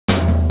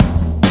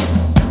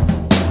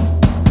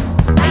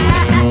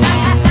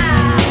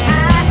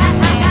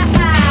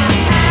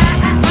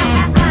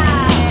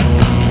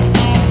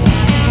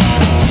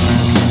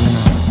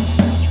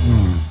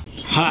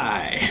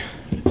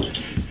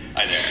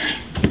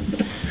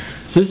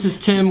So this is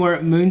Tim, we're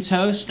at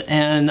Moontoast,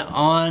 and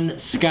on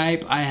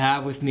Skype I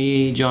have with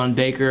me John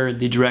Baker,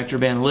 the Director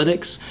of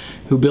Analytics,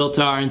 who built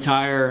our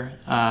entire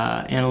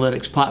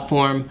analytics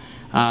platform,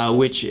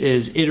 which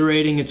is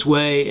iterating its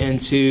way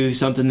into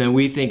something that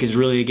we think is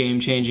really a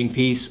game-changing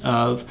piece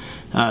of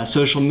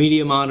social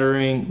media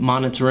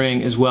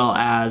monitoring as well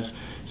as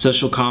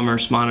social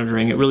commerce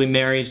monitoring. It really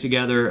marries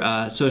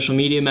together social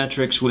media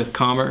metrics with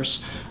commerce,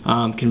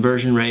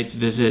 conversion rates,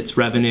 visits,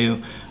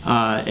 revenue,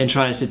 and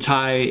tries to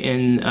tie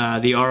in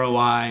the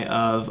ROI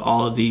of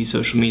all of the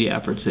social media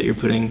efforts that you're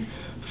putting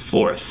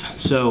forth.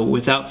 So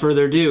without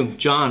further ado,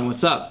 John,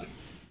 what's up?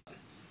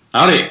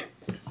 Howdy.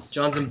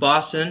 John's in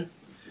Boston,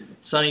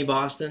 sunny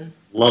Boston.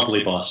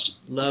 Lovely Boston.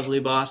 Lovely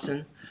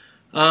Boston.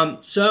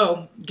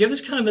 So give us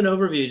kind of an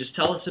overview. Just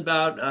tell us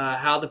about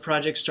how the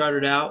project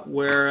started out,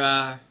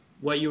 where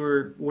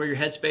your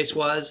headspace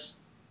was.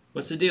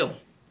 What's the deal?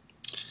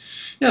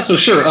 Yeah, so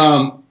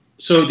sure.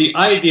 So the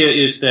idea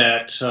is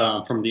that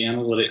from the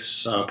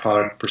analytics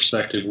product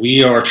perspective,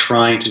 we are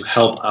trying to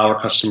help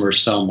our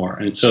customers sell more,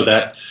 and so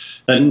that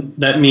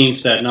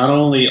means that not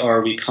only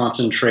are we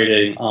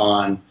concentrating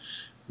on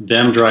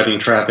them driving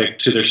traffic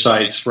to their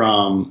sites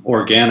from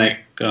organic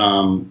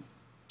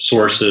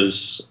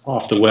sources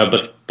off the web,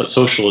 but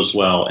social as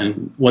well.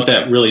 And what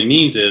that really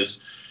means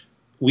is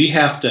we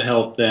have to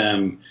help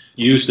them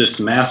use this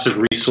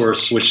massive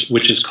resource,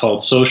 which is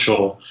called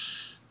social,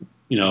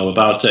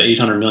 about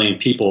 800 million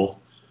people,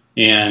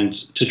 and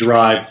to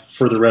drive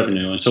further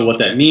revenue. And so what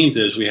that means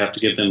is we have to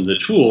give them the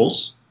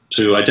tools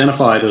to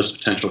identify those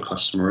potential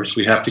customers.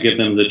 We have to give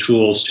them the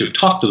tools to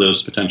talk to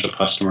those potential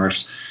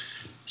customers,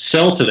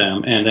 sell to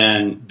them, and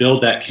then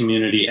build that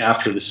community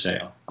after the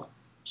sale.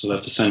 So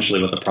that's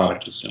essentially what the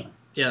product is doing.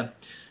 Yeah.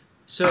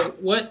 So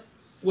what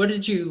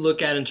did you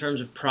look at in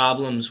terms of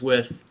problems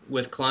with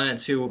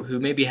clients who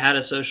maybe had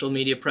a social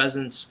media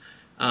presence,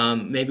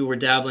 maybe were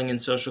dabbling in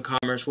social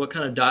commerce? What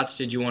kind of dots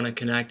did you want to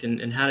connect,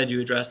 and how did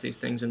you address these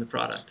things in the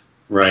product?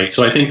 Right.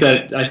 So I think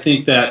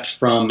that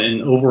from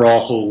an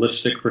overall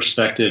holistic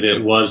perspective,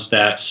 it was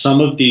that some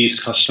of these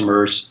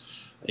customers,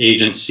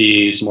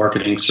 agencies,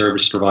 marketing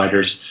service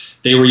providers,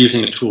 they were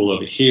using a tool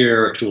over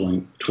here, a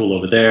tool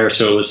over there.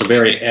 So it was a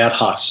very ad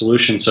hoc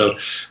solution. So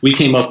we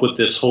came up with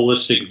this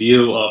holistic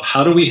view of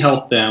how do we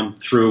help them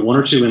through one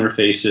or two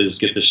interfaces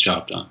get this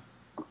job done.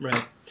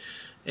 Right.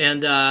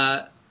 And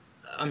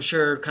I'm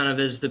sure kind of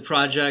as the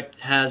project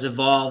has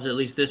evolved, at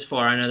least this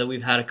far, I know that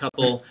we've had a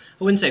couple,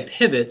 I wouldn't say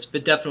pivots,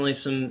 but definitely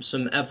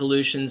some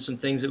evolutions, some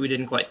things that we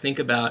didn't quite think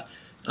about.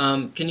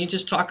 Can you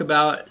just talk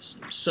about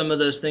some of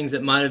those things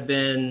that might have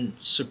been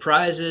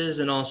surprises,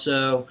 and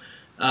also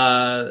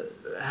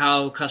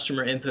how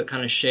customer input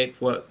kind of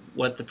shaped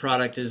what the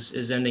product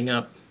is ending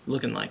up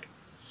looking like?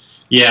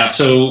 Yeah,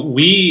 so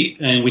we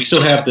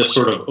still have this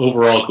sort of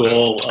overall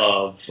goal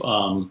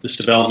of this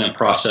development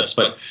process,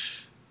 but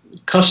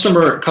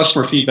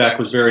customer feedback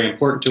was very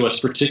important to us,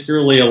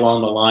 particularly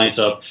along the lines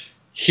of,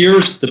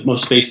 here's the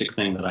most basic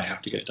thing that I have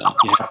to get done.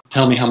 You have to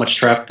tell me how much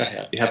traffic I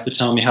have. You have to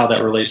tell me how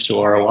that relates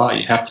to ROI.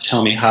 You have to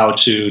tell me how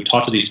to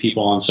talk to these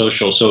people on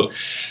social. So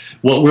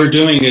what we're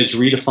doing is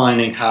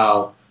redefining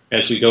how,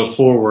 as we go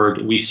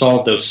forward, we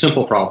solve those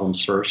simple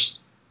problems first,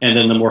 and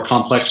then the more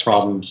complex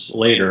problems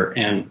later.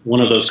 And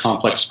one of those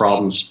complex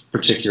problems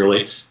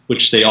particularly,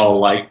 which they all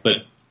like,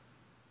 but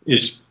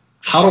is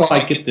how do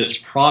I get this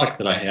product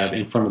that I have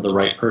in front of the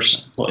right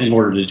person? Well, in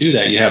order to do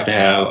that, you have to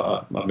have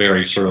a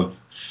very sort of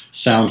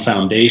sound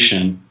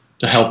foundation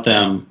to help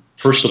them,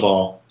 first of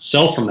all,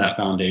 sell from that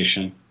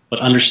foundation,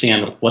 but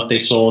understand what they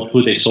sold,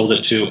 who they sold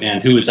it to,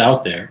 and who is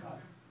out there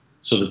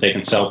so that they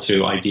can sell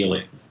to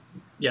ideally.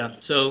 Yeah,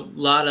 so a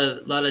lot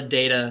of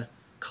data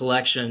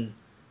collection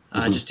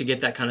just to get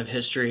that kind of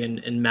history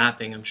and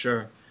mapping, I'm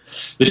sure.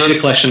 The data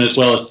collection as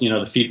well as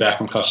the feedback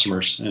from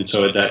customers, and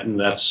so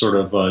that's sort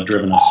of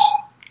driven us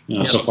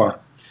so far.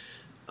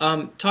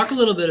 Talk a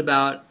little bit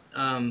about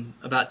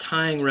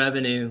tying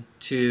revenue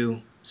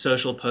to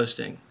social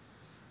posting.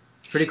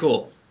 Pretty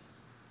cool.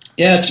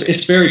 Yeah,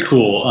 it's very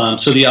cool.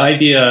 So the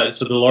idea,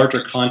 so the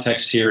larger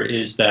context here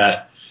is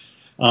that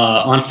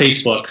on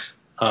Facebook,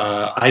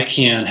 I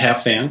can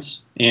have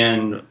fans,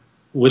 and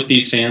with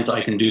these fans,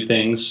 I can do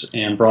things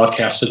and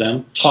broadcast to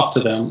them, talk to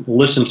them,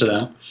 listen to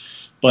them,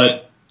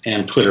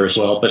 and Twitter as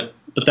well. But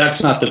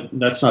that's not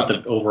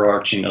the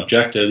overarching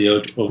objective.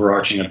 The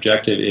overarching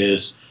objective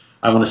is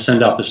I want to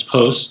send out this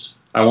post.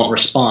 I want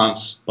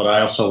response, but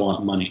I also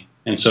want money.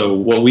 And so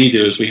what we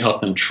do is we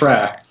help them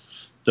track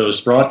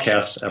those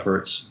broadcast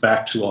efforts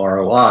back to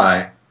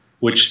ROI,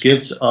 which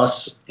gives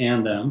us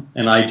and them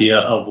an idea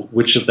of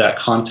which of that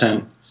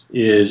content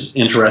is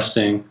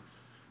interesting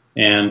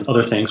and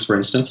other things, for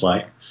instance,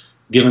 like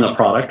given a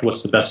product,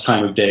 what's the best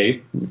time of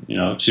day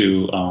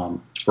to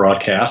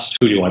broadcast?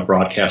 Who do I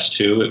broadcast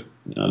to?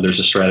 There's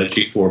a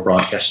strategy for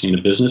broadcasting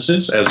to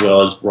businesses as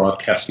well as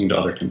broadcasting to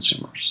other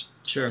consumers.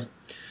 Sure.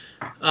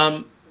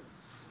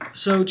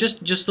 So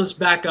just let's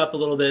back up a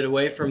little bit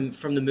away from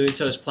the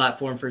Moontoast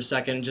platform for a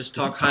second and just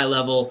talk high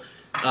level.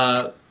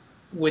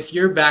 With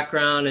your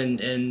background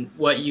and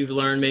what you've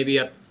learned maybe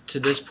up to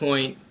this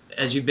point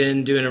as you've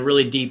been doing a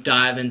really deep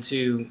dive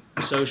into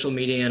social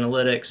media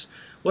analytics,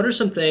 what are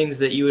some things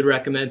that you would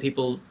recommend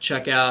people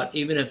check out,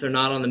 even if they're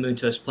not on the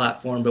Moontoast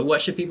platform? But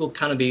what should people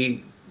kind of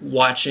be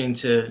watching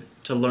to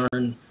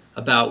learn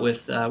about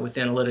with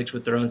analytics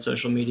with their own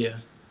social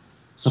media?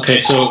 Okay,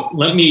 so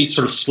let me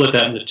sort of split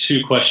that into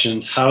two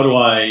questions. How do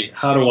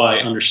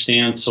I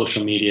understand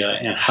social media,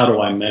 and how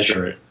do I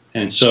measure it?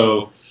 And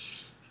so,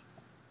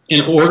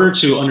 in order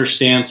to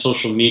understand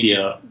social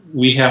media,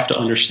 we have to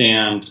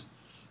understand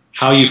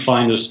how you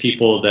find those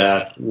people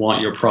that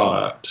want your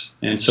product.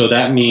 And so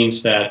that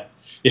means that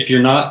if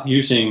you're not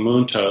using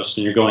Moontoast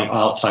and you're going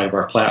outside of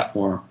our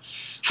platform,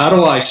 how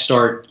do I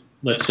start,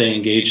 let's say,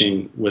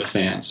 engaging with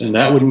fans? And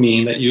that would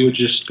mean that you would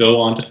just go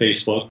onto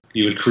Facebook,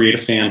 you would create a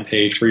fan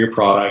page for your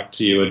product,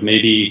 you would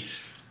maybe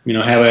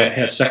have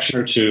a section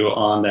or two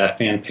on that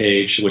fan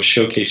page which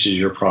showcases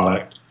your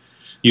product.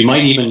 You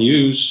might even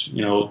use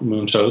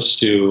Moontoast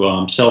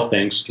to sell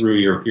things through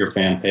your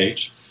fan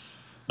page.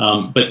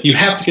 But you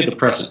have to get the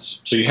presence.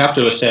 So you have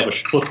to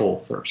establish a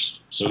foothold first,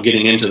 so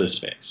getting into the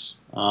space.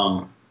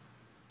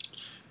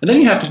 And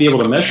then you have to be able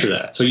to measure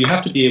that. So you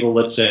have to be able,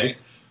 let's say,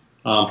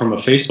 from a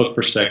Facebook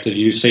perspective,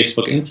 use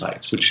Facebook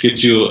Insights, which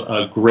gives you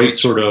a great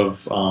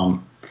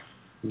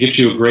gives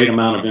you a great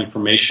amount of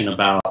information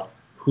about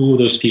who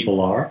those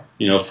people are,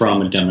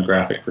 from a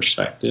demographic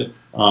perspective.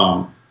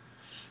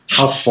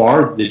 How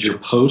far did your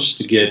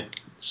post get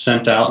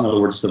sent out? In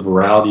other words, the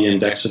virality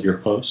index of your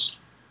post.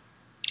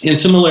 And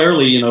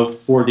similarly,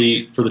 for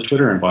the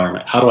Twitter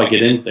environment, how do I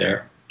get in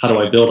there? How do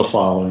I build a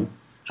following?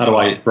 How do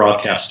I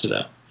broadcast to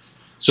them?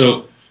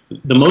 So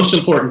the most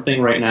important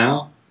thing right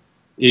now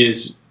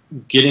is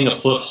getting a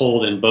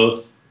foothold in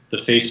both the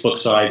Facebook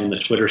side and the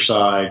Twitter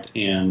side,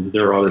 and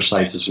there are other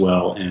sites as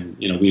well. And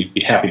we'd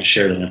be happy to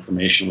share that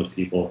information with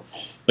people.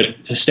 But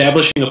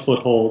establishing a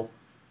foothold,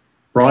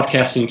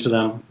 broadcasting to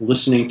them,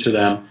 listening to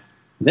them,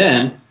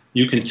 then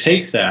you can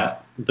take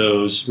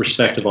those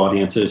respective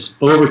audiences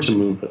over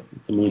to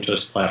the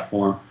Moontoast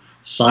platform,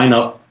 sign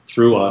up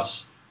through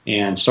us,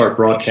 and start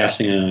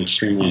broadcasting in an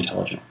extremely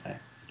intelligent way.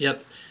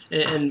 Yep.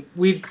 And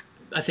we've,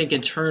 I think,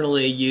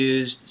 internally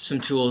used some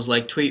tools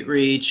like Tweet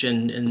Reach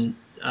and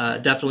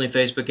definitely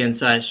Facebook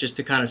Insights just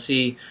to kind of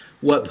see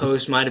what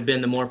posts might have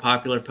been the more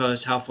popular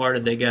posts, how far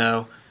did they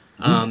go,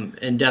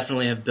 and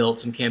definitely have built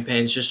some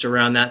campaigns just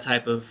around that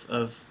type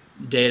of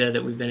data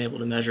that we've been able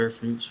to measure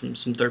from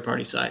some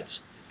third-party sites.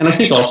 And I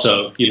think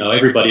also,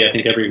 I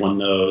think everyone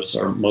knows,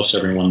 or most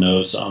everyone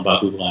knows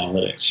about Google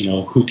Analytics.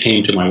 Who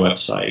came to my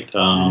website,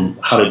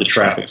 how did the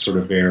traffic sort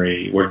of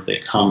vary, where did they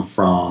come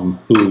from,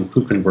 who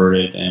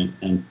converted,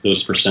 and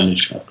those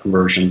percentage of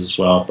conversions as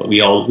well. But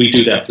we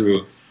do that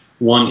through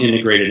one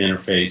integrated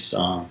interface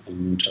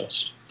in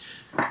Moontoast.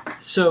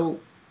 So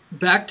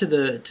back to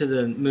the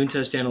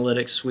Moontoast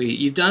Analytics suite,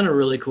 you've done a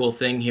really cool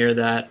thing here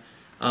that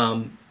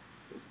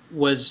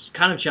was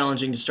kind of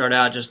challenging to start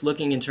out, just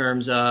looking in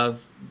terms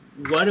of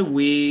what do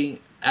we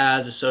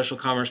as a social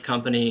commerce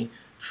company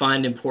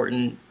find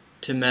important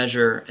to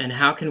measure, and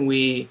how can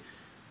we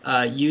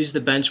use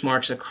the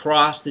benchmarks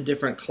across the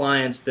different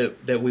clients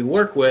that we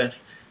work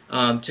with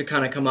to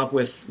kind of come up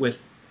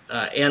with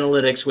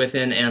analytics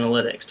within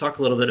analytics. Talk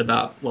a little bit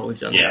about what we've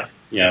done there.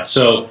 Yeah.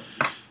 So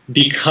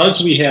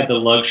because we had the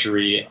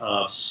luxury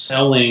of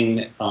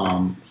selling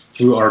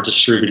through our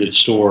distributed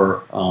store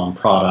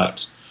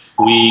product,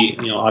 we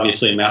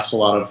obviously amassed a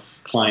lot of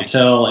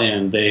clientele,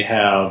 and they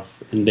have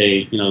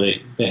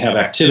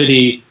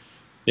activity,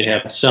 they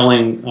have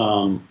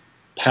selling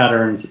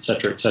patterns, et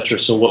cetera, et cetera.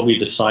 So what we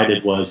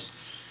decided was,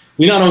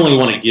 we not only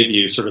want to give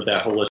you sort of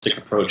that holistic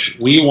approach,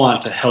 we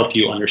want to help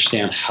you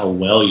understand how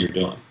well you're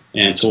doing.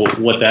 And so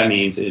what that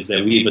means is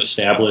that we've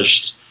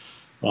established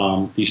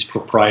these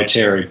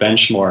proprietary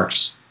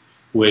benchmarks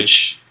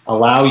which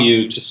allow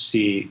you to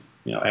see,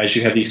 as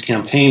you have these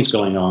campaigns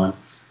going on,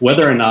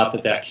 whether or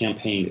not that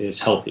campaign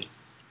is healthy.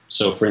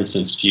 So for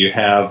instance, do you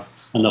have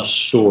enough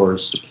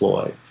stores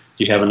deployed?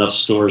 Do you have enough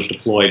stores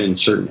deployed in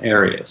certain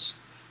areas?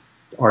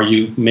 Are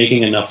you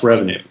making enough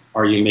revenue?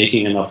 Are you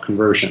making enough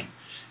conversion?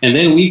 And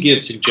then we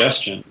give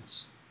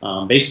suggestions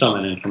based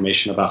on that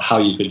information about how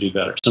you could do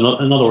better. So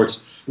in other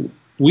words,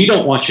 we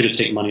don't want you to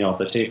take money off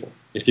the table.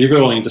 If you're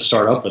going to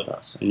start up with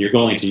us and you're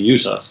going to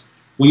use us,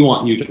 we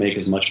want you to make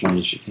as much money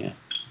as you can.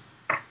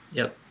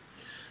 Yep.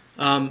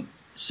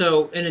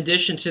 So in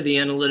addition to the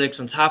analytics,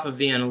 on top of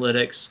the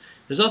analytics,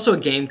 there's also a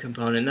game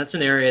component. That's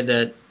an area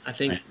that I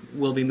think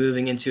we'll be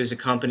moving into as a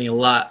company a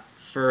lot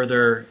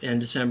further in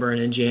December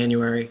and in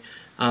January.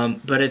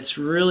 But it's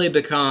really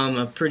become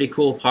a pretty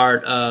cool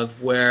part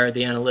of where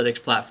the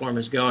analytics platform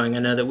is going. I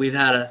know that we've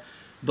had a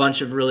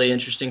bunch of really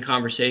interesting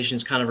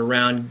conversations kind of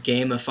around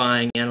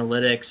gamifying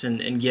analytics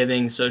and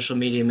giving social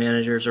media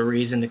managers a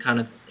reason to kind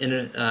of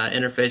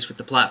interface with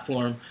the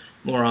platform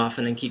more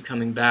often and keep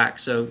coming back.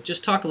 So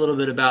just talk a little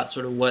bit about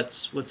sort of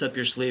what's up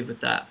your sleeve with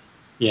that.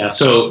 Yeah,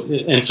 so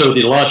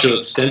the logical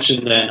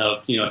extension then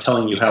of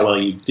telling you how well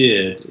you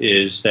did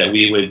is that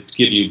we would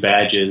give you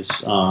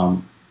badges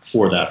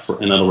for that.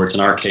 In other words,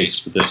 in our case,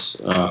 for this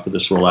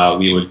rollout,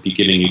 we would be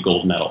giving you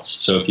gold medals.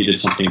 So if you did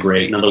something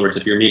great, in other words,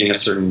 if you're meeting a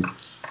certain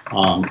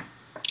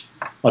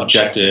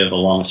objective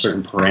along a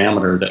certain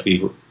parameter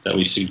that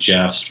we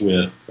suggest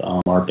with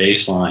our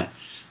baseline,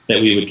 that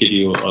we would give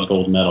you a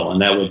gold medal,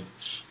 and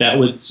that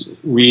would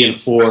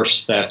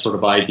reinforce that sort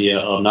of idea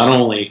of not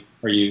only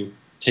are you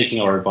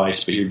taking our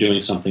advice, but you're doing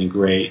something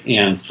great.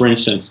 And for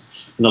instance,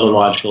 another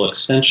logical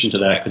extension to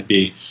that could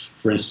be,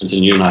 for instance,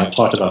 and you and I have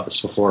talked about this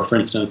before, for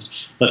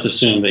instance, let's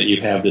assume that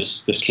you have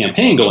this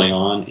campaign going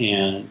on,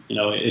 and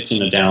it's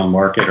in a down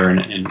market or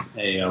in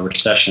a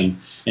recession,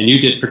 and you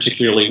did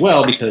particularly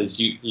well because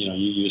you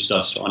used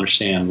us to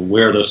understand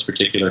where those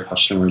particular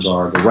customers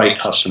are, the right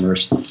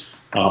customers,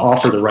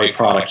 offer the right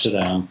product to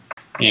them,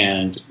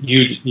 and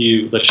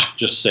you let's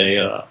just say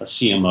a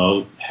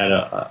CMO had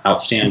an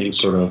outstanding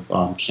sort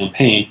of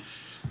campaign.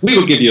 We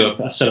would give you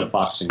a set of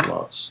boxing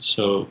gloves.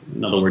 So,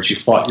 in other words, you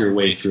fought your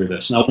way through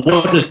this. Now,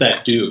 what does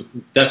that do?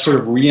 That sort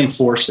of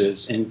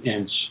reinforces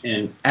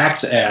and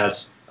acts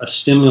as a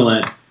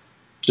stimulant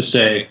to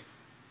say,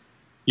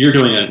 you're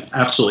doing an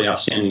absolutely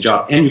outstanding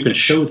job, and you can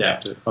show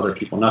that to other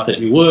people. Not that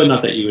you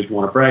would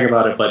want to brag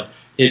about it, but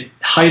it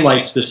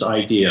highlights this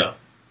idea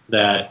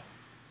that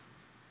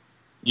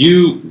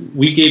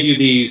we gave you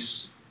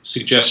these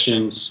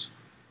suggestions,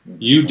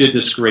 you did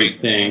this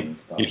great thing,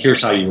 and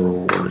here's how you were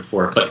rewarded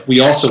for it. But we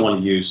also want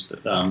to use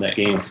that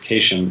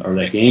gamification or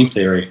that game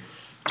theory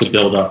to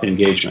build up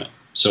engagement.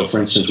 So, for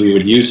instance, we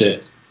would use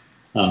it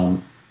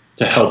to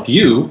help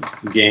you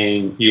as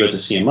a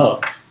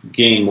CMO,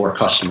 gain more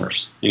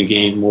customers and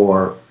gain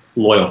more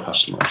loyal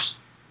customers.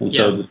 And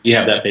so you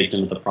have that baked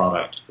into the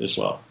product as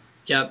well.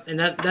 Yeah, and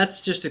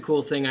that's just a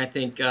cool thing, I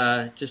think,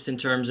 just in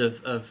terms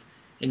of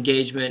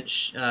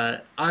engagement.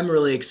 I'm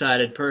really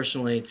excited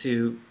personally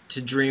to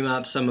dream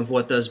up some of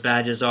what those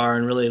badges are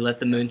and really let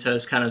the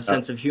Moontoast kind of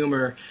sense of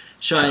humor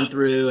shine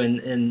through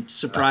and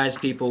surprise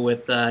people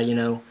with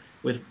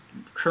with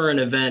current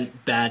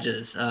event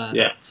badges.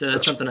 So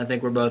that's something I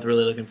think we're both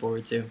really looking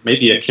forward to.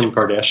 Maybe a Kim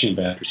Kardashian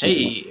badge or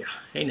something.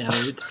 Hey now,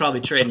 it's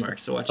probably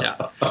trademarked, so watch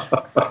out.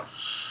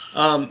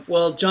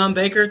 Well, John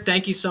Baker,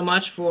 thank you so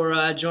much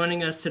for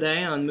joining us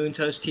today on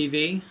Moontoast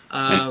TV.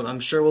 I'm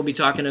sure we'll be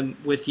talking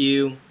with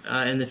you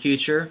in the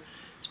future,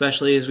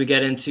 especially as we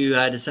get into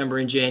December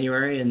and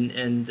January,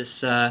 and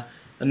this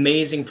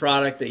amazing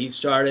product that you've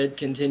started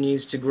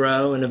continues to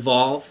grow and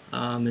evolve,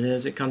 and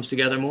as it comes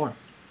together more.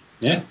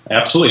 Yeah,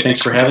 absolutely. Thanks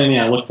for having me.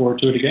 I look forward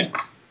to it again.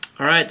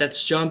 All right,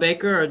 that's John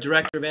Baker, our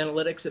Director of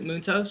Analytics at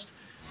Moontoast.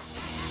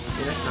 See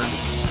you next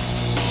time.